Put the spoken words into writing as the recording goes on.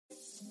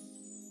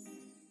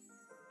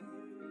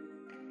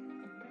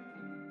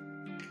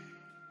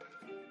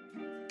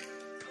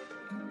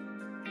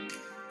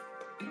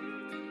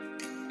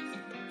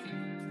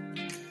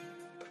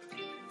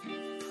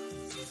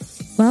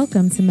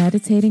Welcome to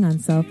Meditating on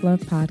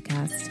Self-Love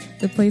podcast,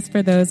 the place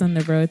for those on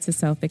the road to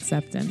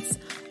self-acceptance,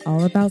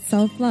 all about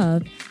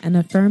self-love and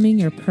affirming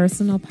your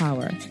personal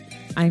power.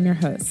 I'm your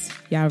host,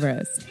 Ya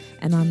Rose,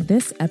 and on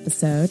this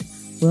episode,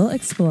 we'll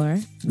explore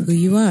who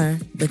you are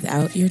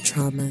without your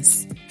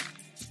traumas.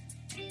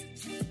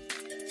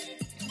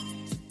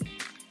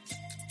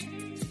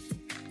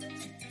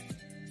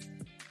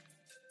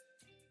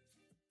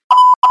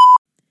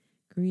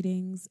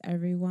 Greetings,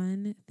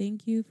 everyone.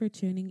 Thank you for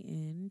tuning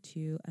in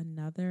to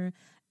another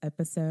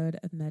episode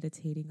of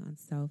Meditating on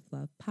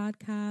Self-Love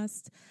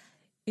podcast.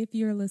 If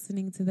you're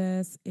listening to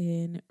this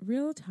in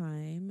real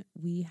time,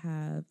 we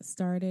have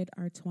started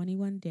our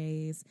 21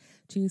 Days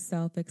to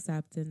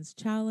Self-Acceptance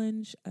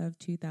Challenge of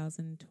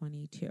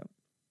 2022.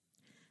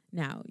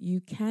 Now,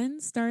 you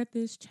can start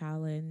this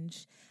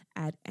challenge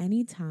at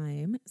any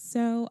time,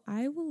 so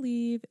I will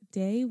leave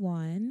day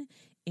one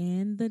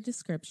in the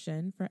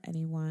description for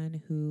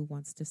anyone who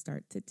wants to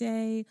start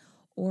today,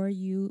 or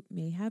you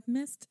may have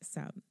missed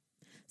some.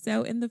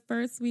 So in the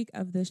first week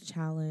of this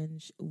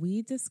challenge,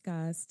 we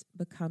discussed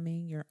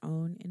becoming your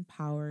own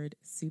empowered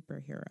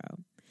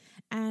superhero.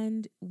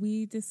 And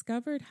we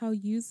discovered how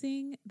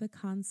using the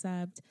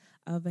concept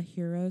of a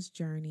hero's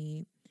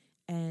journey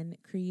and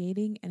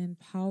creating an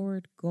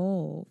empowered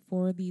goal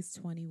for these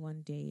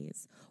 21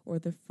 days or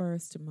the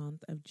first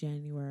month of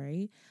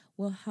January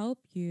will help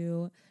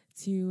you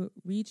to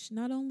reach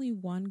not only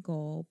one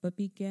goal, but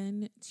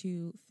begin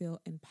to feel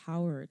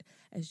empowered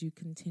as you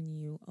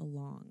continue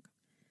along.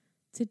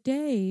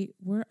 Today,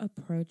 we're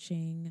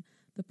approaching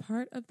the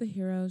part of the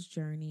hero's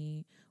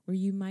journey where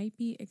you might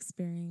be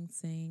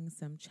experiencing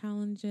some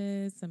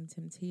challenges, some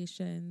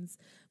temptations,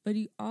 but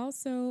you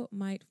also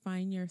might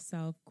find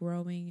yourself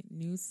growing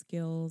new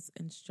skills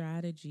and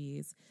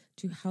strategies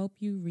to help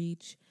you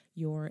reach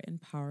your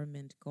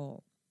empowerment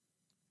goal.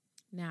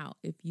 Now,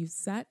 if you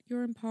set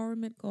your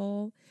empowerment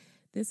goal,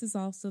 this is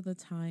also the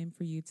time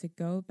for you to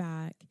go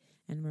back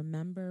and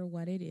remember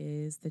what it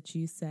is that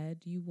you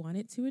said you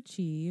wanted to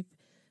achieve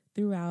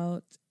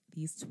throughout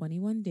these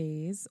 21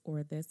 days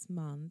or this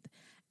month,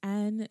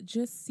 and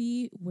just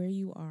see where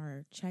you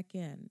are. Check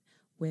in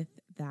with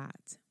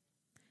that.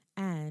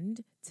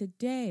 And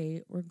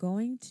today we're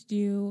going to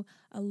do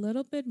a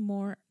little bit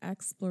more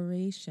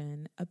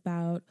exploration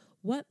about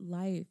what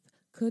life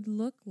could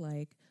look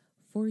like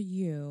for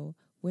you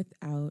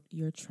without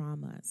your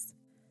traumas.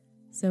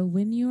 So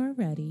when you are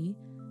ready,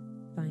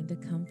 find a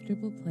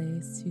comfortable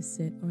place to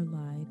sit or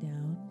lie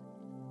down.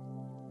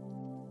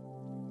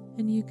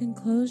 And you can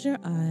close your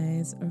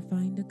eyes or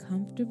find a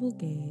comfortable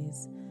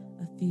gaze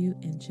a few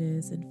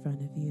inches in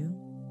front of you.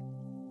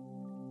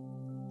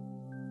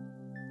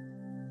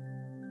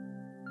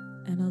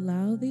 And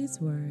allow these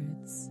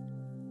words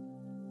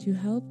to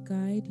help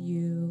guide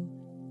you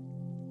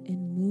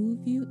and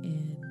move you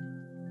in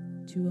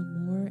to a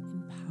more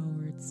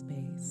empowered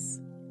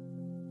space.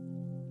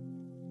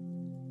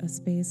 A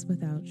space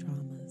without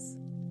traumas.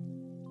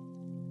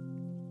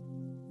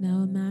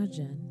 Now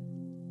imagine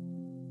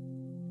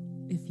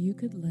if you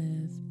could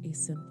live a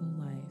simple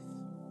life.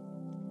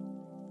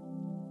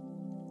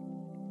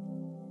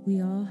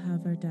 We all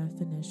have our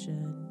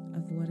definition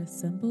of what a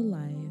simple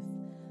life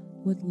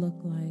would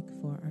look like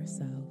for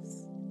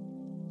ourselves.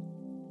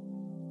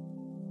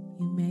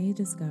 You may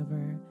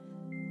discover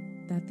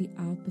that the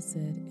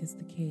opposite is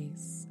the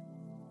case.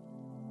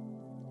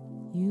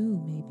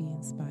 You may be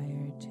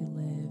inspired to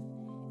live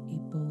a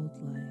bold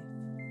life.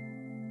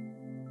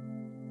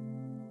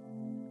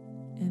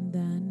 And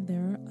then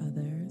there are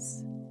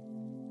others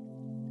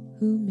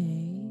who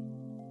may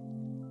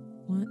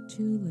want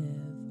to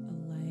live a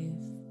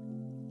life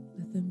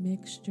with a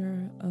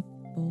mixture of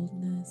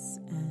boldness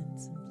and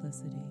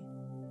simplicity.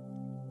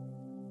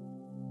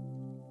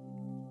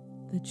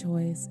 The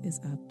choice is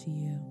up to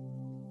you.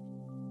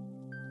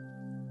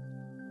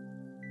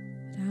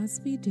 But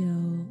as we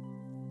deal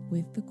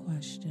with the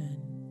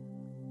question,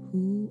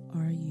 who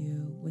are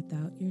you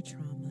without your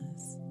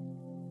traumas?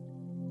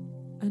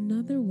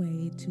 Another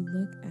way to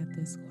look at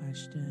this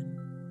question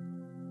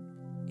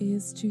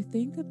is to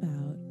think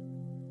about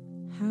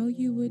how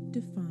you would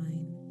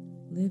define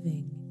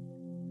living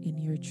in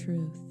your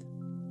truth.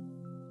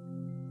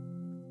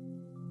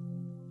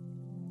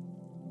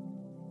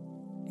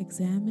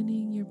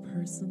 Examining your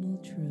personal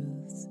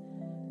truths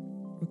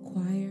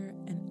require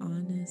an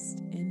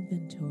honest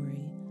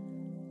inventory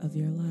of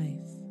your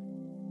life.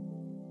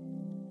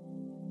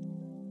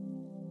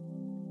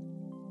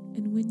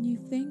 And when you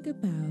think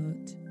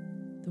about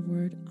the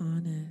word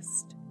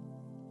honest,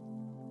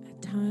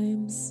 at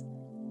times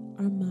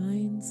our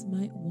minds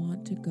might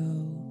want to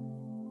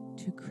go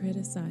to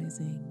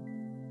criticizing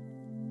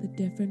the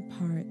different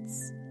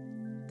parts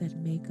that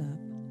make up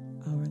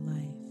our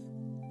life.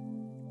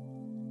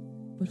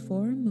 But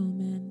for a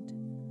moment,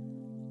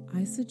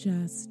 I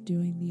suggest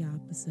doing the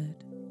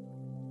opposite.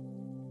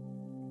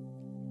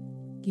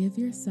 Give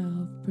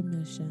yourself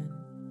permission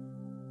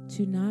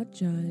to not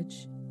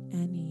judge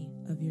any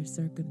of your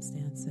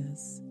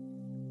circumstances.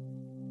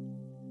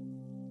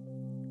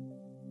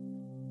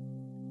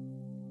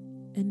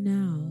 And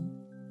now,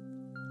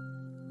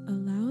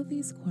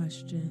 these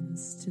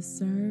questions to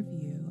serve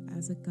you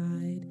as a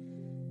guide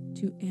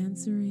to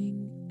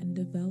answering and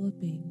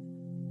developing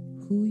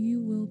who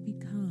you will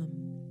become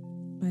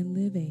by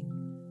living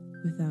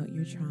without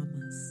your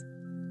traumas.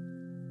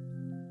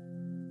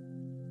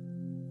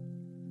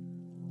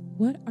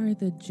 What are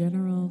the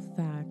general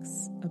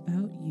facts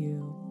about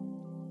you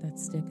that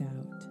stick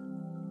out?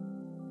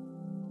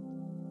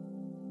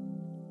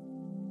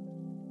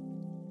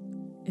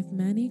 If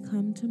many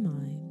come to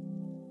mind,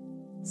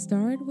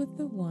 start with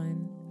the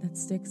one that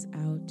sticks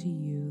out to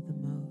you the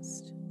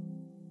most.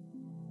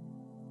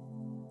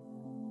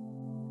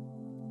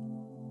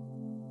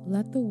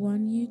 Let the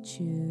one you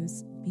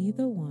choose be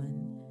the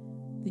one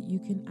that you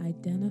can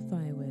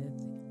identify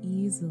with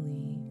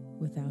easily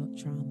without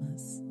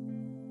traumas.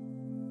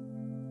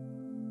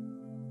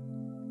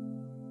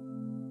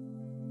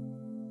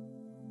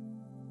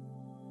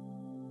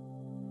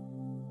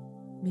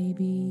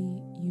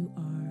 Maybe you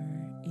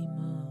are a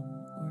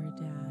mom or a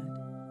dad.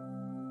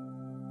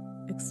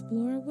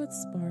 Explore what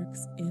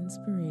sparks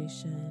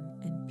inspiration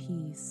and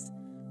peace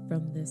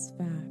from this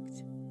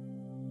fact.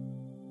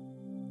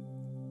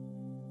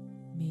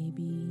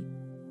 Maybe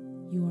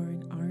you are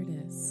an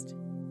artist.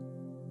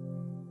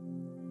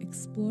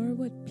 Explore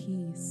what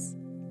peace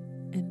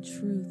and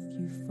truth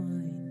you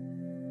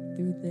find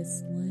through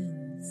this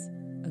lens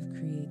of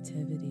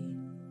creativity.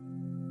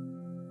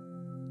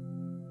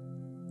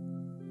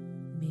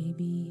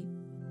 Maybe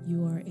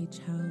you are a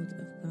child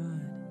of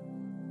God.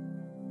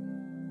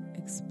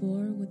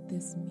 Explore what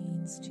this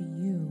means to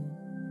you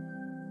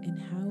and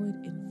how it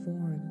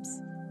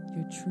informs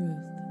your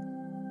truth.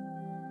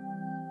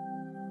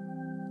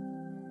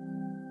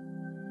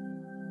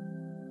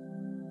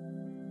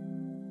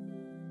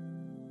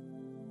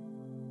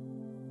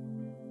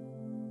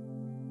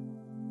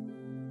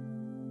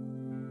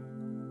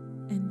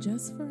 And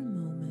just for a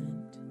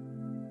moment,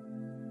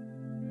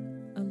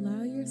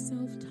 allow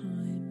yourself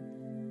time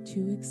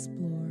to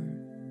explore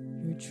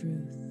your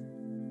truth,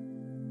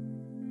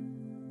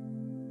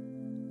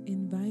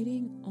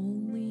 inviting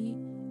only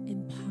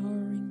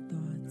empowering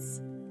thoughts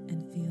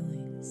and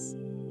feelings,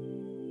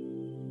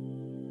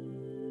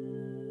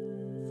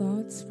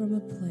 thoughts from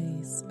a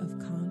place of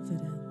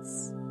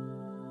confidence.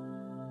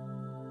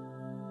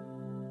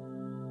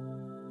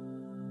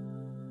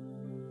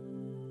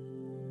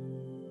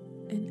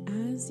 And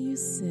as you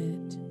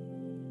sit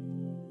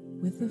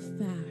with the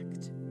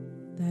fact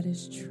that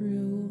is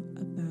true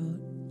about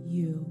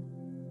you,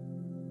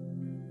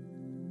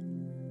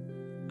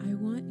 I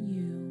want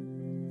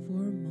you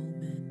for a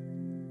moment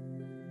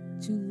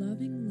to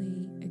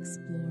lovingly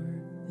explore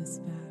this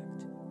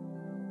fact.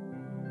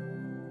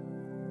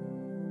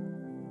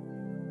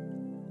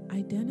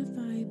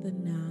 Identify the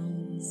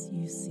nouns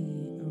you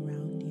see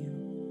around you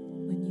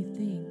when you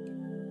think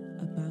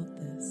about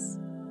this.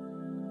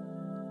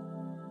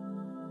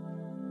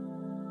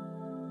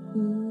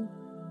 Who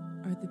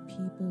are the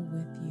people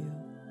with you?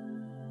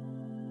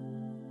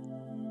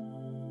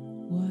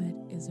 What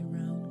is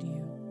around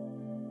you?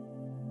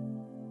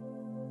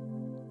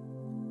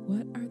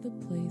 What are the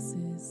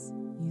places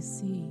you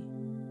see?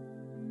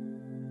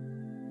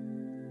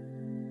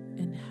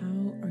 And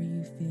how are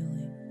you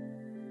feeling?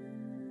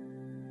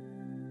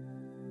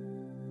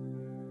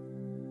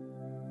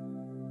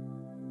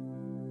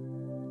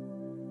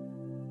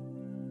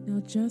 Now,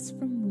 just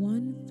from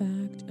one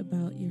fact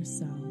about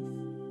yourself,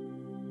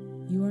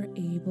 you are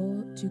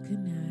able to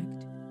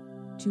connect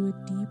to a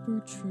deeper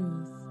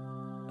truth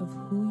of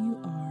who you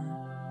are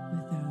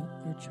without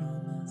your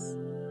traumas.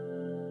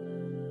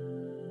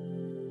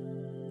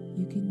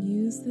 You can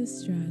use this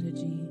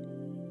strategy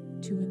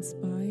to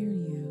inspire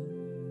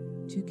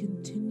you to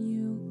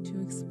continue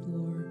to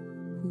explore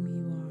who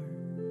you are.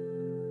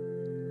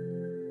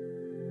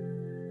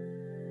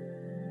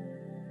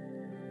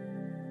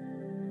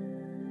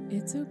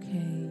 It's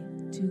okay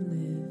to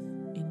live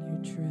in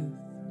your truth.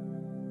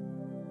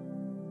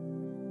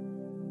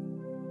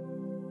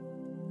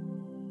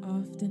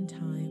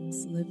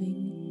 Oftentimes, living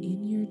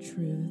in your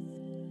truth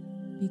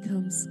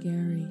becomes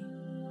scary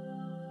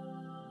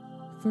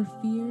for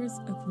fears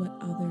of what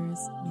others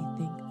may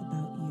think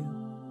about you.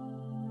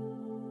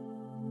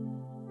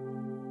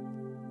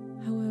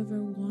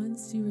 However,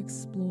 once you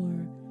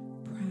explore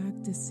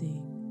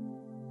practicing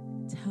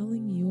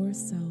telling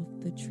yourself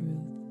the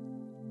truth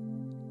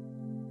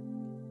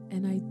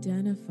and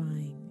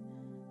identifying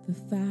the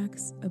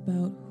facts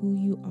about who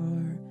you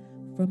are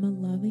from a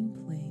loving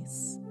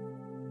place,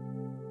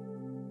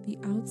 the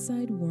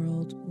outside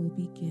world will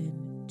begin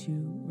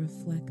to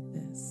reflect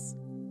this.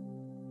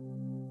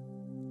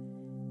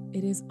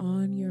 It is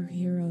on your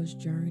hero's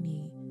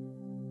journey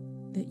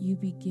that you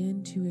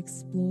begin to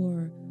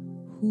explore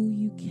who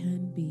you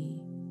can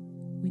be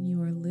when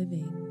you are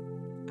living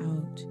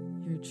out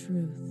your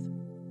truth.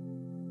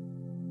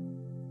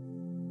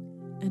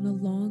 And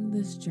along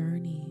this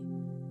journey,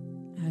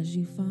 as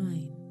you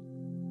find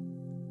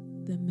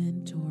the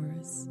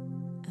mentors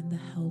and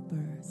the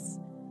helpers,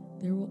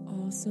 there will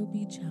also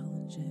be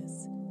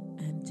challenges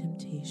and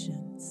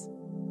temptations.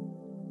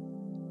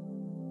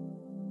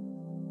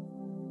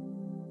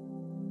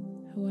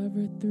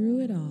 However, through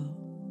it all,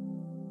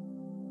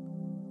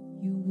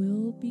 you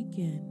will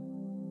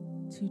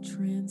begin to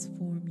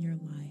transform your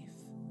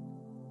life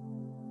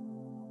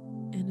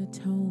and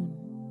atone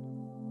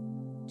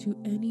to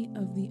any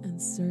of the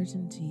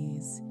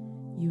uncertainties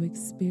you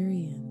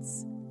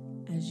experience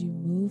as you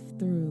move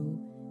through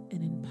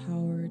an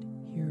empowered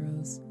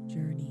hero's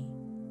journey.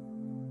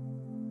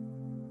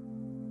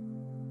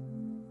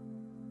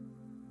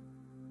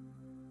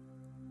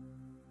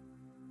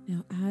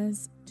 Now,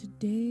 as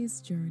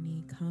today's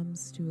journey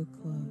comes to a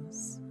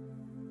close,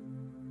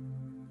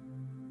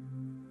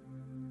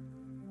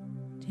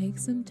 take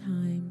some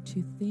time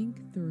to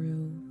think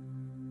through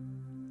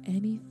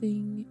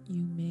anything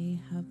you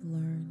may have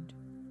learned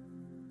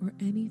or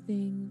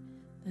anything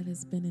that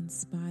has been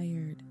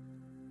inspired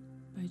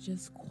by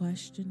just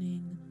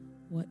questioning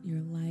what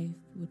your life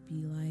would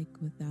be like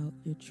without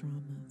your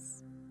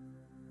traumas.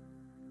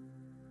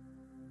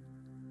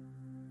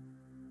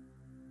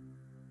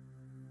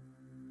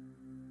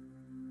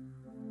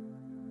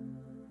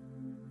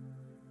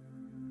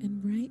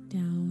 And write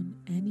down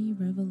any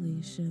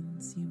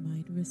revelations you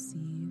might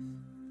receive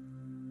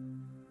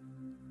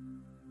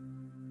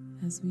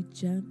as we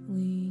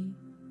gently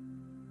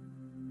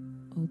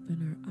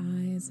open our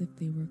eyes if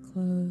they were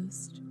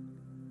closed,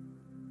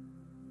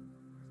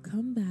 or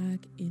come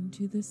back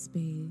into the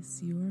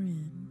space you are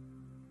in.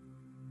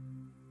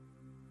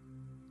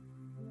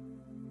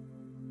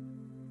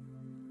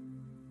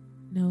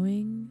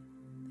 Knowing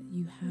that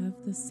you have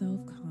the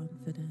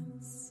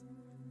self-confidence,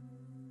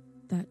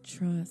 that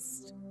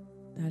trust,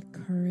 that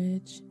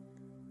courage,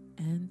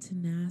 and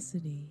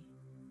tenacity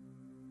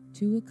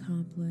to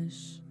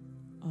accomplish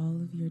all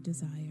of your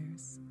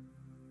desires.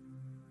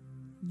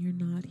 You're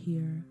not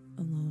here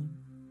alone.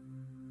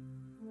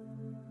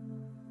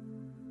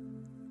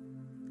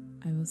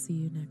 I will see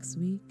you next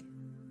week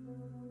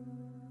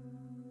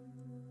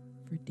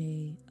for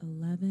day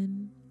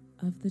 11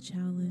 of the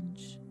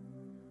challenge,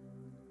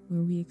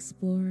 where we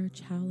explore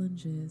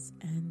challenges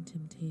and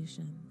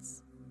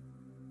temptations.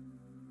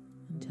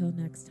 Until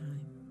next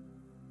time,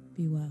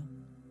 be well.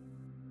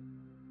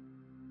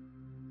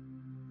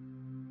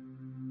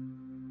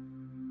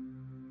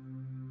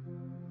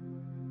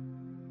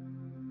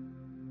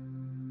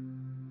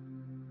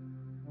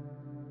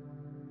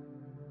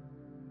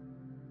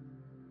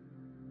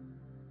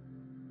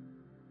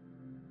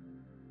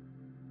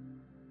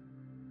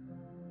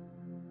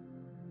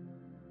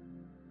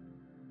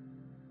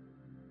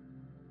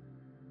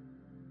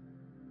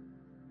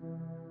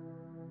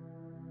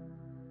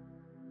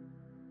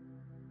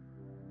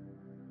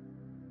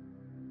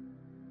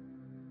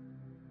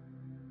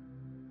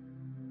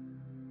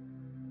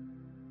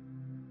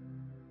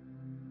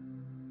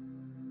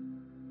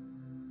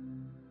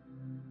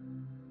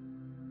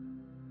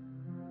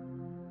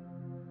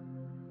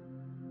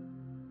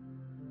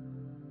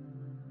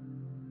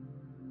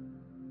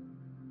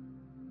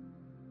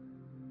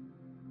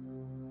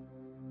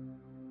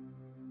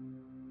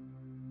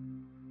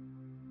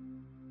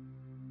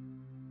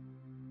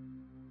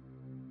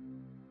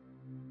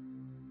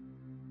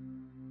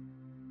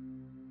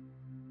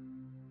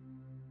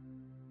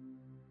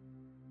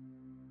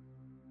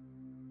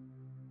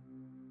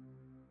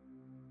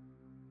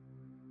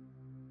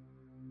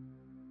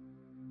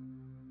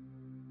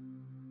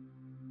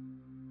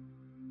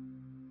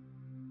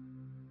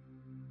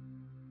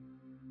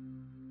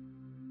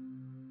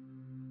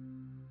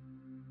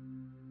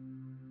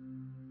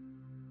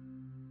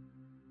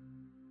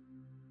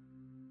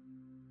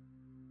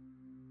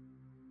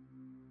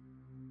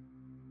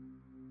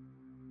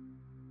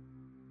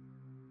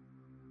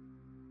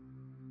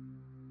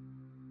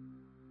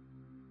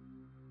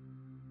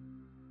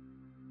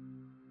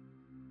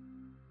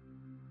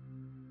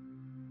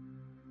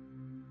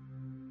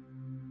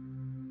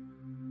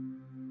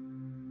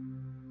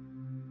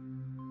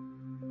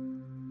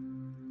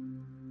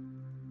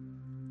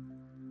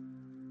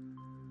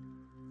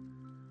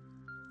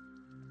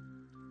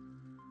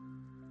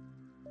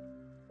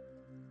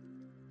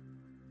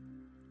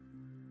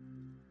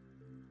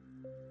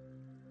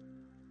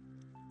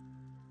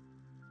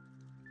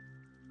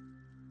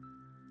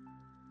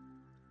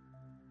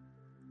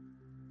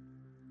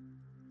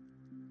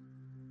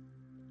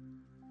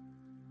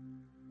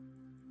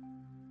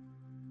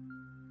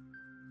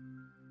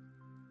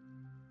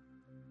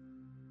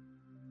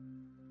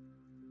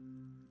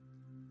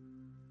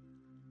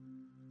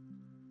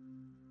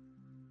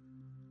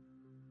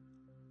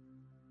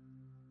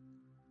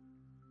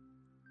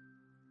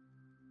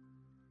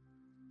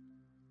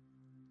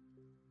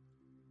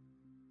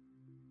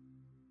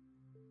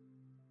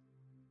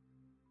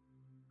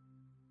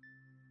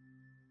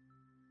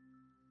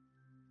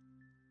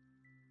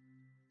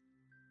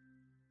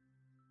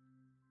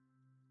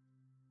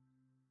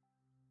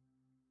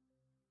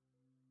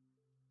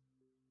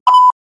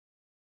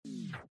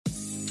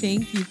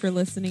 Thank you for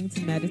listening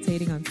to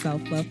Meditating on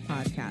Self-Love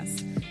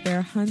podcast. There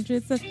are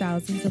hundreds of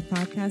thousands of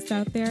podcasts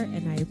out there,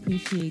 and I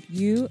appreciate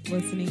you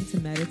listening to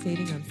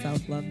Meditating on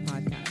Self-Love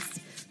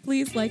podcast.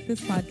 Please like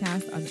this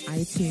podcast on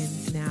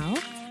iTunes now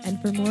And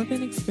for more of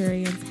an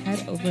experience,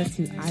 head over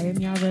to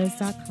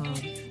IamYaRose.com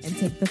and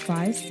take the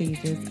 5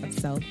 stages of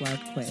self-love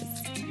quiz.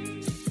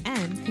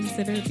 And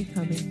consider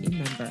becoming a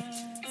member.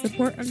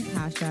 Support on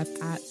Cash App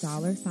at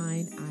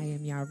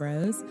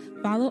 $IamYaRose.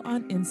 Follow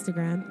on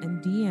Instagram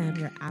and DM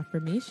your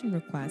affirmation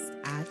request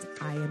at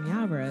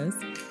IamYaRose.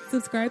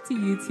 Subscribe to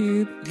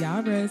YouTube,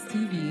 YaRose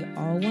TV,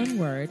 all one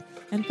word.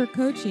 And for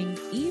coaching,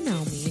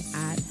 email me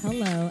at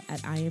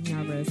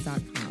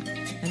hello@IamYaRose.com.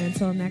 And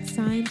until next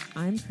time,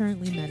 I'm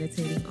currently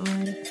meditating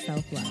on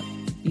self-love.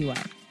 Be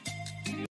well.